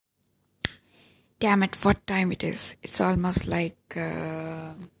Damn it, what time it is? It's almost like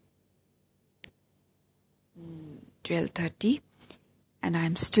 12:30 and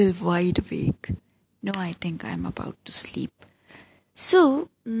I'm still wide awake. No, I think I'm about to sleep. So,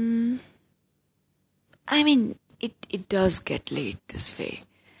 it does get late this way.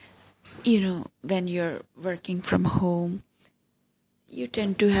 You know, when you're working from home, you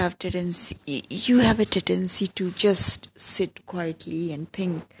tend to have you have a tendency to just sit quietly and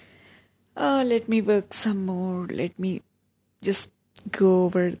think, oh, let me work some more, let me just go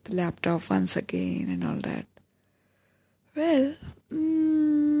over the laptop once again and all that. Well,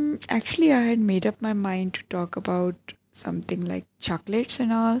 actually, I had made up my mind to talk about something like chocolates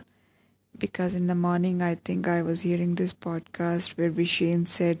and all, because in the morning I think I was hearing this podcast where Vishen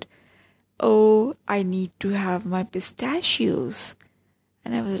said, oh, I need to have my pistachios.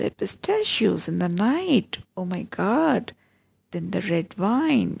 And I was like, pistachios in the night? Oh my God. Then the red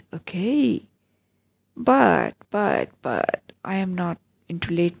wine. Okay. But, I am not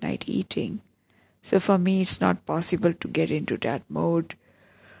into late night eating. So for me, it's not possible to get into that mode.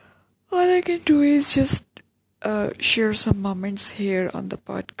 All I can do is just share some moments here on the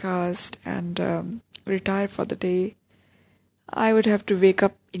podcast and retire for the day. I would have to wake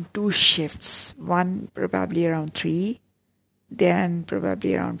up in 2 shifts. One probably around 3, then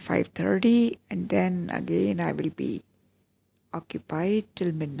probably around 5:30, and then again I will be occupied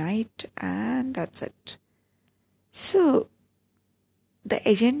till midnight, and that's it. So the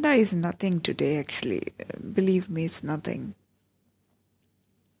agenda is nothing today, actually. Believe me, it's nothing.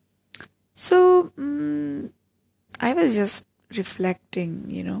 So I was just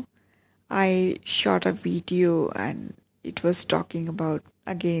reflecting. I shot a video and it was talking about,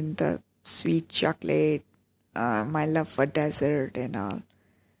 again, the sweet chocolate, my love for dessert and all.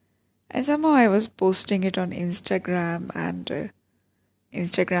 And somehow I was posting it on Instagram, and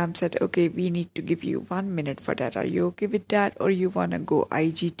Instagram said, okay, we need to give you 1 minute for that. Are you okay with that, or you want to go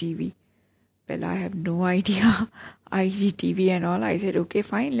IGTV? Well, I have no idea IGTV and all. I said, okay,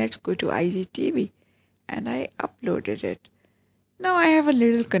 fine, let's go to IGTV. And I uploaded it. Now I have a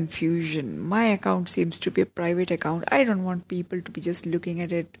little confusion. My account seems to be a private account. I don't want people to be just looking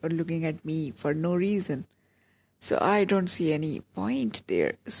at it or looking at me for no reason. So I don't see any point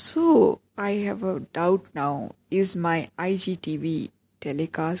there. So I have a doubt now. Is my IGTV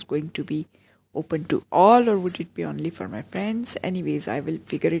telecast going to be open to all, or would it be only for my friends? Anyways, I will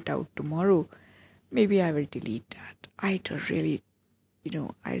figure it out tomorrow. Maybe I will delete that. I don't really,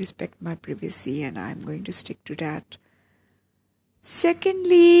 I respect my privacy and I'm going to stick to that.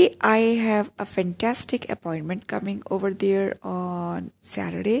 Secondly, I have a fantastic appointment coming over there on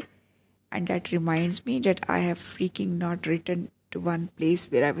Saturday. And that reminds me that I have freaking not written to one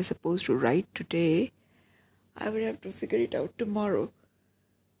place where I was supposed to write today. I would have to figure it out tomorrow.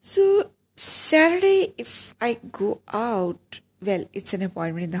 So, Saturday, if I go out, well, it's an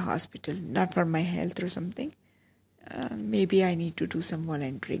appointment in the hospital, not for my health or something. Maybe I need to do some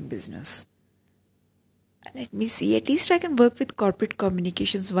volunteering business. Let me see. At least I can work with corporate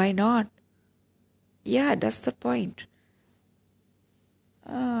communications. Why not? Yeah, that's the point.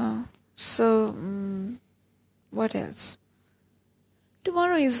 So, what else?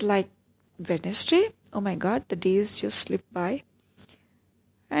 Tomorrow is like Wednesday. Oh my God, the days just slip by.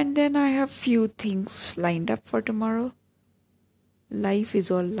 And then I have few things lined up for tomorrow. Life is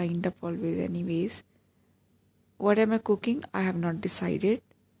all lined up always anyways. What am I cooking? I have not decided.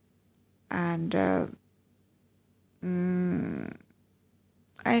 And I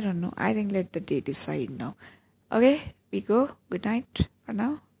don't know. I think let the day decide now. Okay, we go. Good night for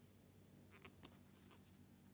now.